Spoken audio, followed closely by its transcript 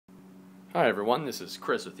Hi everyone, this is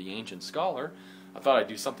Chris with the Ancient Scholar. I thought I'd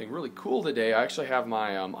do something really cool today. I actually have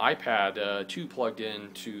my iPad 2 plugged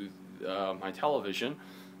into my television,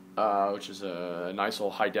 which is a nice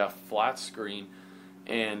old high-def flat screen,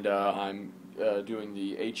 and I'm doing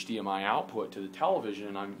the HDMI output to the television,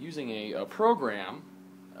 and I'm using a program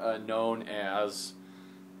known as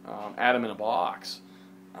Atom in a Box.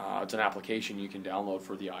 It's an application you can download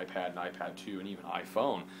for the iPad and iPad 2 and even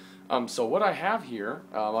iPhone. So what I have here,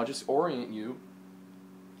 I'll just orient you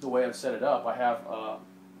the way I've set it up. I have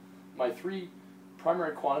my three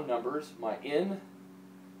primary quantum numbers, my N,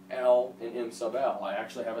 L, and M sub L. I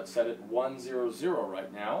actually have it set at 100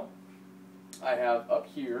 right now. I have up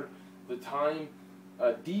here the time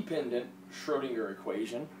dependent Schrodinger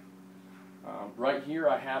equation. Right here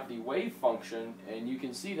I have the wave function, and you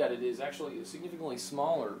can see that it is actually significantly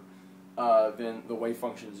smaller than the wave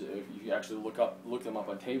functions if you actually look them up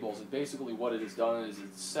on tables. And basically what it has done is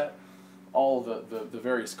it's set all the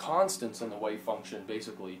various constants in the wave function. It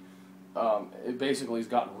basically has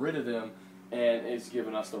gotten rid of them, and it's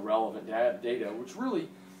given us the relevant data, which really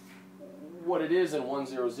what it is in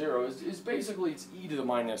 100 is basically it's e to the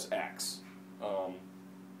minus x.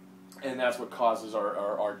 And that's what causes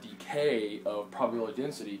our decay of probability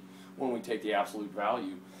density when we take the absolute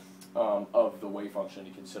value of the wave function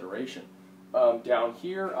into consideration. Down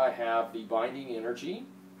here I have the binding energy,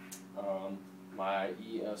 my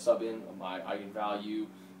E sub n, my eigenvalue,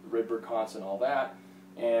 the Rydberg constant, all that.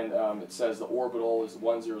 And it says the orbital is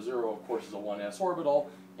 100, of course, is a 1s orbital,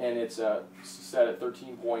 and it's set at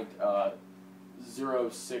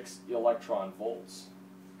 13.06 electron volts.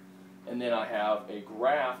 And then I have a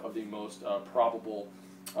graph of the most probable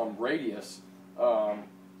radius,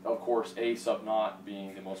 of course A sub naught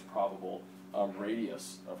being the most probable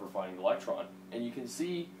radius for finding the electron. And you can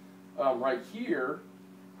see right here,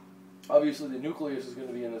 obviously the nucleus is going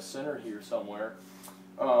to be in the center here somewhere,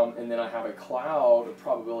 and then I have a cloud of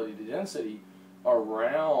probability density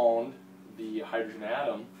around the hydrogen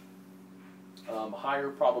atom. Higher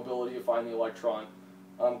probability of finding the electron,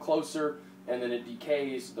 closer, and then it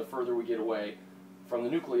decays the further we get away from the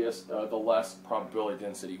nucleus, the less probability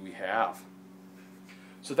density we have.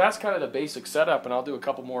 So that's kind of the basic setup, and I'll do a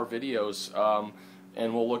couple more videos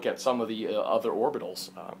and we'll look at some of the other orbitals.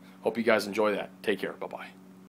 Hope you guys enjoy that. Take care. Bye-bye.